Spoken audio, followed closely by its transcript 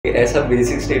ऐसा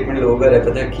basic statement लोगों का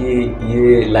रहता था कि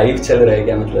ये लाइव चल रहा है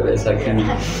क्या, मतलब ऐसा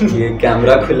कि ये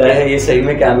कैमरा खुला है, ये सही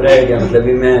में कैमरा है क्या, मतलब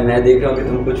ये मैं देख रहा हूँ कि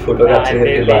तुम कुछ फोटो कैप्चर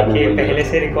करके बाद में पहले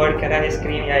से रिकॉर्ड करा है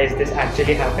स्क्रीन, या is this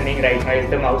actually happening right now,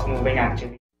 is the mouse moving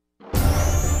actually.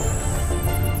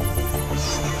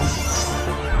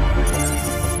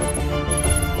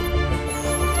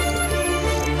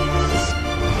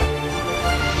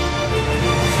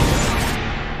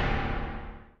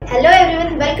 Hello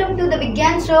everyone, welcome to the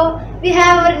Vigyaan show. We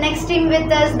have our next team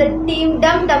with us, the team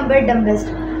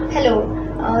DumbDumberDumbest. Hello.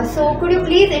 So could you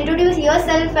please introduce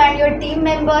yourself and your team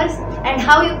members and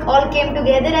how you all came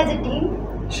together as a team?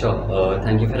 Sure.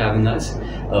 Thank you for having us.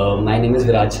 My name is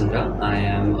Viraj. I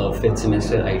am a 5th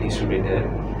semester IT student here,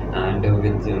 and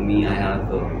with me I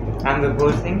have. I'm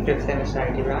Vibhor, 5th semester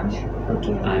IT branch.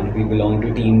 Okay. And we belong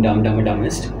to team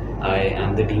DumbDumberDumbest. I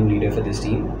am the team leader for this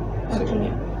team. So, Okay.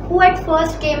 yeah. Who at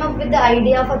first came up with the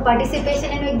idea for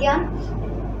participation in Vigyaan?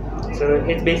 So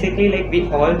it's basically like we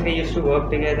all three used to work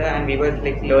together and we were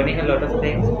like learning a lot of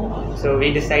things. So we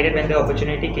decided when the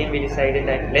opportunity came, we decided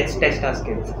that let's test our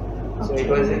skills. So it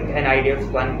wasn't an idea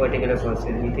of one particular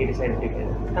person. We three decided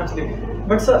together. Absolutely.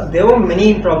 But sir, there were many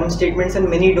problem statements and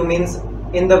many domains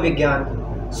in the Vigyaan.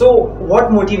 So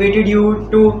what motivated you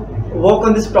to work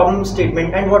on this problem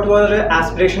statement, and what were your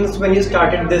aspirations when you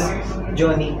started this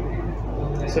journey?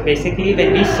 So basically when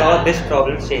we saw this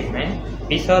problem statement,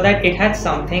 we saw that it had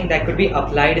something that could be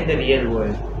applied in the real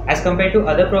world. As compared to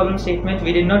other problem statements,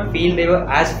 we did not feel they were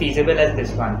as feasible as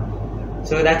this one.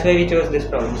 So that's why we chose this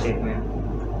problem statement.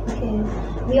 Okay.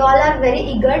 We all are very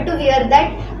eager to hear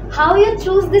that. How you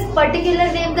choose this particular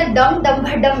name, the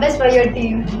DumbDumberDumbest, for your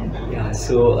team? Yeah.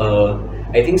 So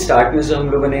I think start में जब हम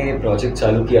लोगों ने project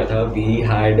चालू किया था,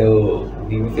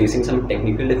 we were facing some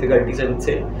technical difficulties, I would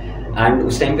say. And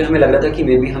उस time पे हमें लग रहा था कि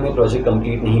मे बी हमें प्रोजेक्ट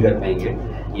कंप्लीट नहीं कर पाएंगे,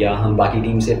 या हम बाकी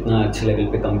टीम से इतना अच्छे लेवल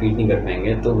पे कंप्लीट नहीं कर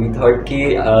पाएंगे. तो वी थॉट कि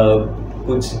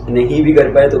कुछ नहीं भी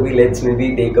कर पाए तो भी let's may be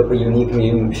take up a unique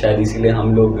name, शायद इसीलिए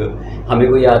हमें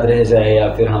को याद रह जाए,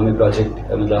 या फिर हमें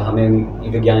प्रोजेक्ट मतलब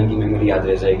हमें विज्ञान की मेमोरी याद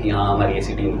रह जाए कि हाँ हमारी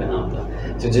ऐसी टीम का नाम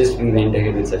था. So just we went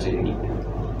ahead with such a unique name.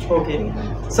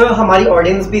 Okay sir, हमारी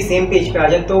ऑडियंस भी सेम पेज पे आ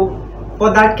जाए, तो for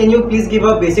that can you please give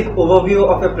a basic overview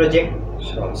of your project?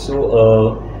 So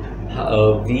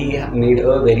we made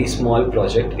a very small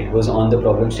project. It was on the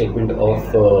problem statement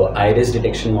of iris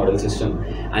detection model system,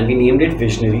 and we named it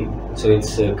Visionary. So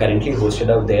it's currently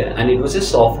hosted out there, and it was a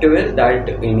software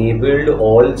that enabled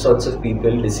all sorts of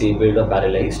people, disabled or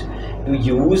paralyzed, to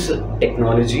use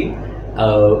technology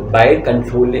by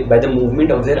the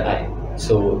movement of their eye.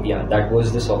 So yeah, that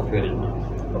was the software in mind.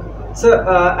 So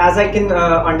as I can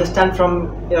understand from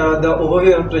the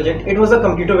overview of the project, it was a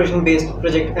computer vision based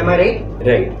project, am I right?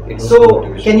 Right. It was So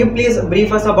computer vision. can you please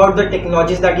brief us about the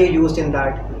technologies that you used in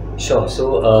that? Sure. So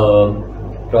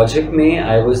project में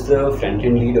I was the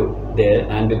front-end lead there,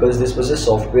 and because this was a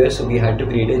software, so we had to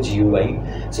create a GUI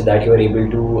so that you are able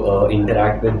to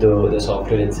interact with the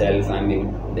software itself, I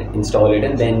mean install it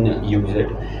and then use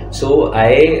it. So I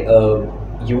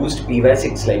used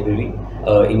py6 library.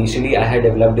 Initially I had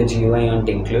developed a GUI on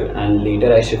Tinkler, and later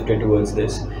I shifted towards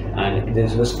this, and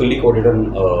this was fully coded on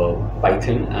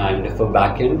Python. And for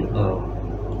backend,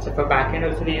 So for backend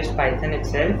also we used Python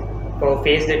itself. For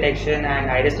face detection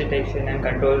and iris detection and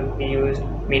control, we used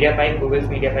MediaPipe, Google's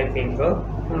MediaPipe framework.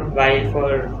 While for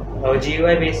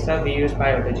GUI based stuff, we used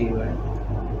PyAuto GUI.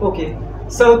 Okay,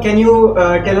 so can you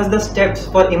tell us the steps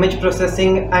for image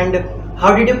processing, and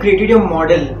how did you create your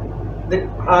model?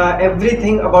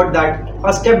 Everything about that,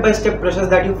 a step-by-step process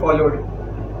that you followed.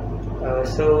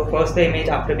 So first the image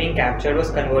after being captured was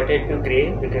converted to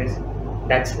gray because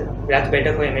that's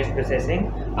better for image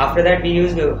processing. After that we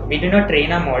did not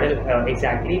train our model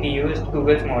exactly. We used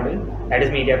Google's model, that is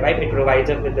MediaPipe. It provides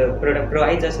us with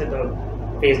the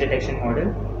face detection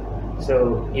model.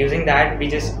 So using that we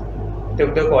just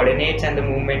took the coordinates and the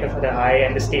movement of the eye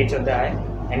and the states of the eye,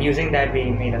 and using that we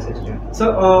made a system. So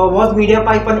was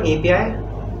MediaPipe an API?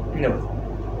 No.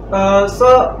 So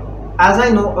as I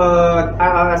know,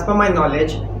 as per my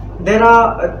knowledge, there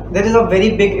is a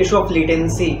very big issue of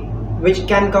latency which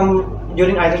can come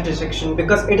during iris detection,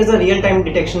 because it is a real-time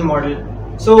detection model.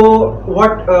 So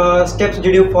what steps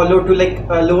did you follow to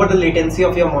lower the latency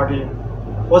of your model?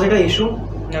 Was it an issue?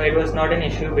 No, it was not an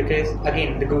issue because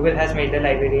again the Google has made the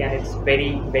library and it's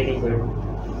very very good.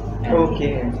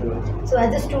 Okay. So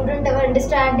as a student, our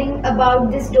understanding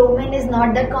about this domain is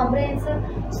not that comprehensive.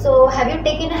 So have you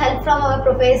taken help from our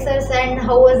professors, and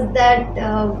how was that?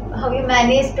 How you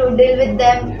managed to deal with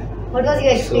them? What was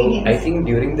your experience? So I think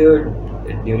during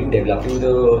developing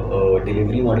the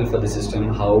delivery model for the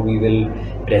system, how we will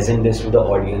present this to the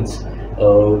audience,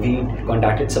 we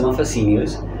contacted some of our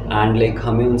seniors and like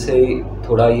हमें उनसे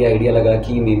थोड़ा ये idea लगा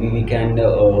कि maybe we can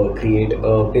create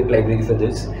a pip library for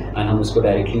this and हम उसको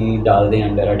directly डाल दें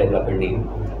under our developer name.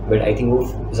 But I think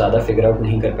वो ज़्यादा figure out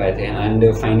नहीं कर पाए थे and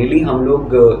finally हम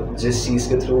लोग जिस चीज़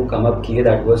के through come up किए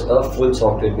that was a full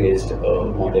software based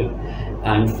model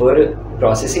and for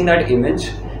processing that image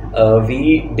we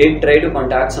did try to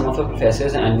contact some of our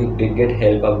professors and we did get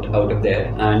help out of there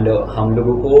and हम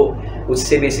लोगों को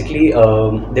उससे basically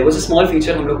there was a small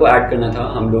feature हम लोग को add करना था.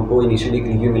 हम लोग को initially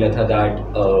एक review मिला था that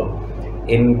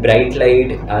in bright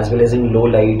light as well as in low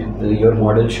light your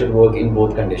model should work in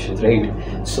both conditions, right?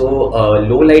 So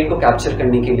low light को capture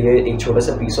करने के लिए एक छोटा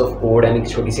सा piece of code and एक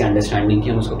छोटी सी understanding कि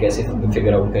हम उसको कैसे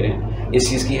figure out करें, इस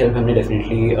चीज़ की help हमने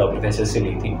definitely professor से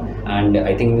ली थी and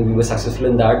I think we were successful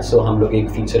in that. So हम लोग एक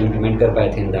feature implement कर पाए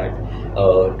थे in that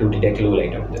to detect low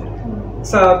light out there.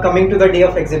 So coming to the day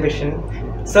of exhibition,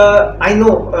 so I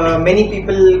know many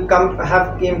people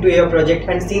came to your project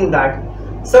and seen that.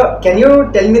 So can you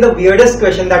tell me the weirdest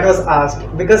question that was asked?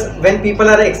 Because when people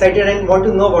are excited and want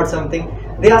to know about something,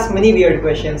 they ask many weird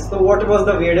questions. So what was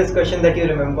the weirdest question that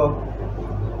you remember?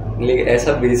 लेकिन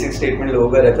ऐसा basic statement लोगों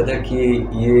का रहता था कि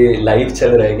ये live चल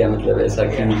रहा है क्या, मतलब ऐसा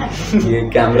कि ये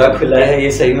कैमरा खुला है,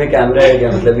 ये सही में कैमरा है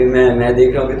क्या, मतलब ये मैं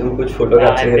देख रहा हूँ कि तुम कुछ फोटो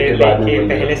कैप्चर करके बाद में बोल रहे हो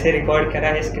पहले से रिकॉर्ड करा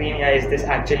है स्क्रीन या is this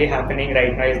actually happening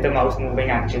right now, is the mouse moving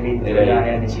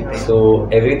actually. So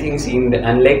everything seemed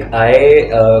and like I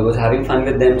was having fun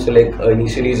with them. So like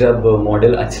initially जब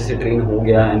मॉडल अच्छे से ट्रेन हो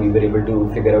गया and we were able to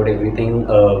figure out everything,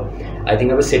 I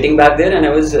think I was sitting back there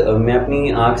and I was मैं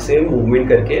अपनी आँख से movement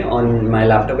करके on my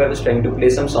laptop I was trying to play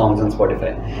some songs on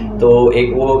Spotify. तो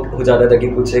एक वो हो जाता था कि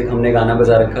कुछ एक हमने गाना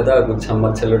बजा रखा था, कुछ हम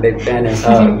मत चलो देखते हैं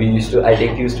ऐसा. We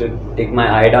used to take my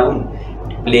eye down,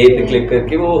 play पे क्लिक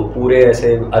करके वो पूरे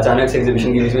ऐसे अचानक से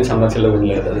एग्जीबिशन के बीच में छमक चलो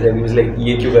बजने लगता था. He was like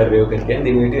ये क्यों कर रहे हो करके and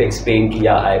they need to explain कि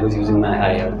yeah I was using my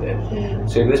eye out there.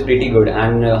 So it was pretty good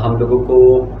and हम लोगों को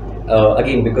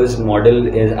again because model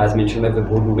is as mentioned by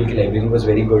Vibhor, Google की library was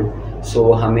very good. So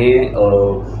हमें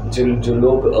जो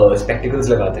लोग spectacles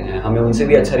लगाते हैं हमें उनसे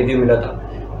भी अच्छा रिव्यू मिला था.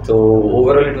 तो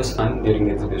overall it was fun during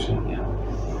the exhibition. Yeah.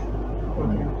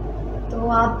 तो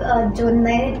आप जो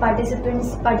नए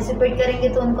पार्टिसिपेट करेंगे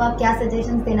तो उनको आप क्या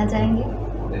सजेशंस देना चाहेंगे?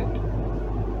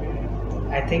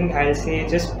 I think I'll say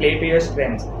just play to your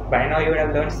strengths. By now you would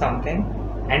have learned something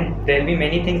and there'll be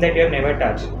many things that you have never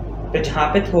touched. तो जहाँ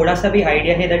पे थोड़ा सा भी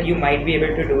आइडिया है that you might be able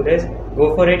to do this, go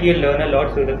for it. You'll learn a lot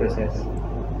through the process.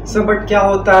 Sir but क्या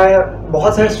होता है,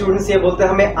 बहुत सारे स्टूडेंट्स ये बोलते हैं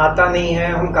हमें आता नहीं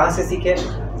है, हम कहाँ से सीखे.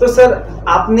 तो सर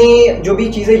आपने जो भी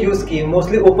चीज़ें यूज़ की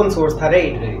मोस्टली ओपन सोर्स था,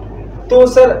 राइट? तो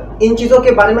सर इन चीज़ों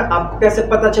के बारे में आपको कैसे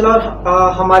पता चला और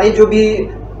हमारे जो भी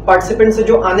पार्टिसिपेंट्स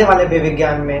जो आने वाले हैं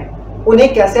विज्ञान में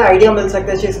उन्हें कैसे आइडिया मिल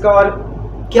सकता है इस चीज़ का और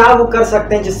क्या वो कर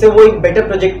सकते हैं जिससे वो एक बेटर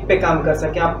प्रोजेक्ट पे काम कर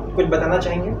सकें? आप कुछ बताना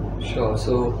चाहेंगे? Sure.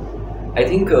 So I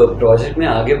think project में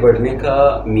आगे बढ़ने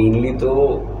का मेनली तो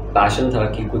पैशन था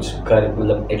कि कुछ कर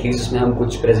मतलब एटलीस्ट उसमें हम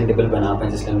कुछ प्रेजेंटेबल बना पाए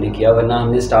जिससे हमने किया, वरना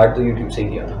हमने स्टार्ट तो यूट्यूब से ही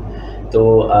किया था. तो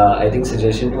I think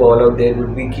suggestion to all out there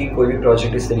would be कि कोई भी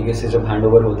प्रोजेक्ट इस तरीके से जब हैंड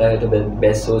ओवर होता है तो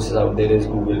best sources out there is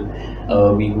Google.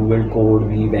 We Google code,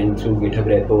 we went through GitHub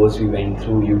repos, we went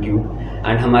through YouTube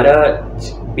and हमारा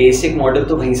बेसिक मॉडल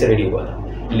तो वहीं से रेडी हुआ था.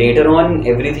 Later on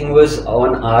everything was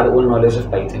on our own knowledge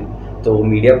of Python. तो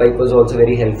media pipe was also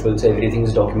very helpful. So everything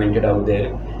is documented out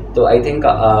there. तो I think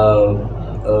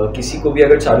किसी को भी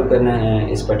अगर चालू करना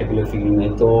है इस पर्टिकुलर फील्ड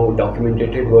में तो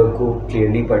डॉक्यूमेंटेड वर्क को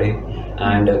क्लियरली पढ़े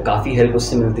एंड काफ़ी हेल्प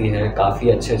उससे मिलती है. काफ़ी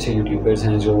अच्छे यूट्यूबर्स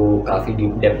हैं जो काफ़ी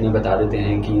डीप डेप्थ में बता देते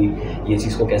हैं कि ये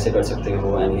चीज़ को कैसे कर सकते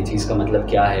हो एंड ये चीज़ का मतलब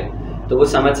क्या है. तो वो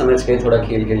समझ के थोड़ा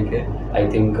खेल के I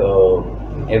think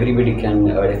everybody can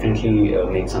definitely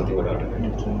make something out of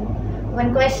it.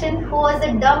 One question: who was the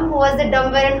dumb, who was the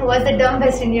dumber, and who was the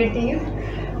dumbest in your team?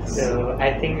 So I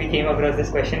think we came across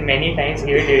this question many times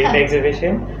even during the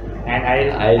exhibition, and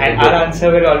our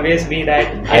answer will always be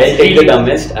that I'll take the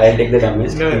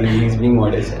dumbest. No. He's being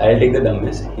modest. I'll take the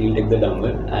dumbest. He'll take the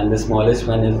dumber, and the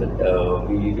smallest one is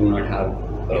we do not have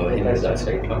him as us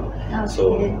right now. Okay.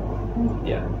 So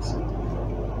yeah.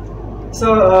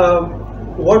 So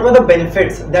what were the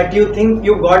benefits that you think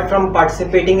you got from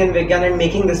participating in Vigyaan and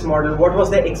making this model? What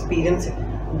was the experience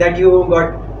that you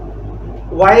got?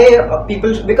 Why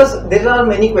people? Because there are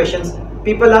many questions.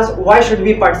 People ask, why should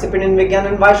we participate in Vigyaan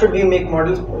and why should we make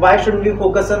models? Why shouldn't we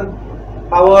focus on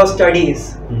our studies?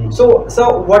 So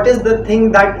what is the thing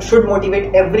that should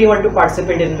motivate everyone to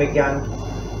participate in Vigyaan?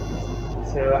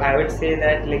 So I would say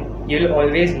that like you'll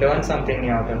always learn something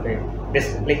new out of it. This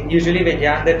like usually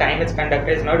Vigyaan, the time it's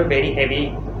conducted is not a very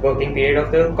heavy working period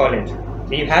of the college.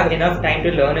 So you have enough time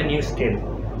to learn a new skill.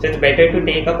 So it's better to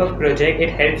take up a project. It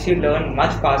helps you learn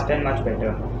much faster and much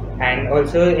better, and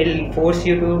also it'll force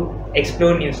you to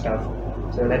explore new stuff.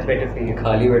 So that's better for you.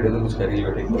 खाली बैठे तो कुछ कर ही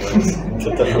बैठे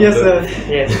Yes, sir.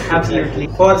 Yes, Absolutely.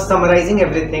 For summarizing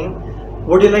everything,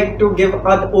 would you like to give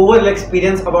an overall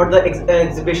experience about the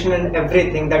exhibition and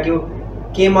everything that you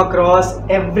came across?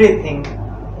 Everything.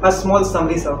 A small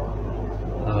summary, sir.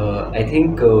 I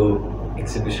think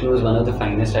exhibition was one of the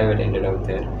finest I've attended out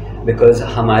there because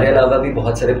हमारे अलावा भी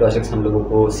बहुत सारे projects हम लोगों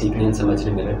को सीखने और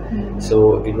समझने मिले. So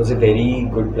it was a very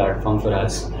good platform for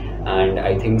us. And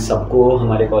I think सबको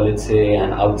हमारे college से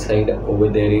and outside over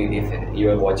there, if you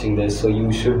are watching this, so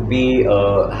you should be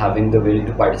having the will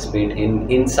to participate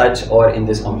in such or in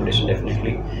this competition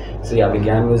definitely. So yeah,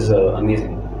 Vigyaan was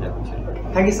amazing.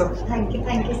 Thank you, sir. Thank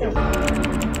you so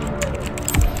much.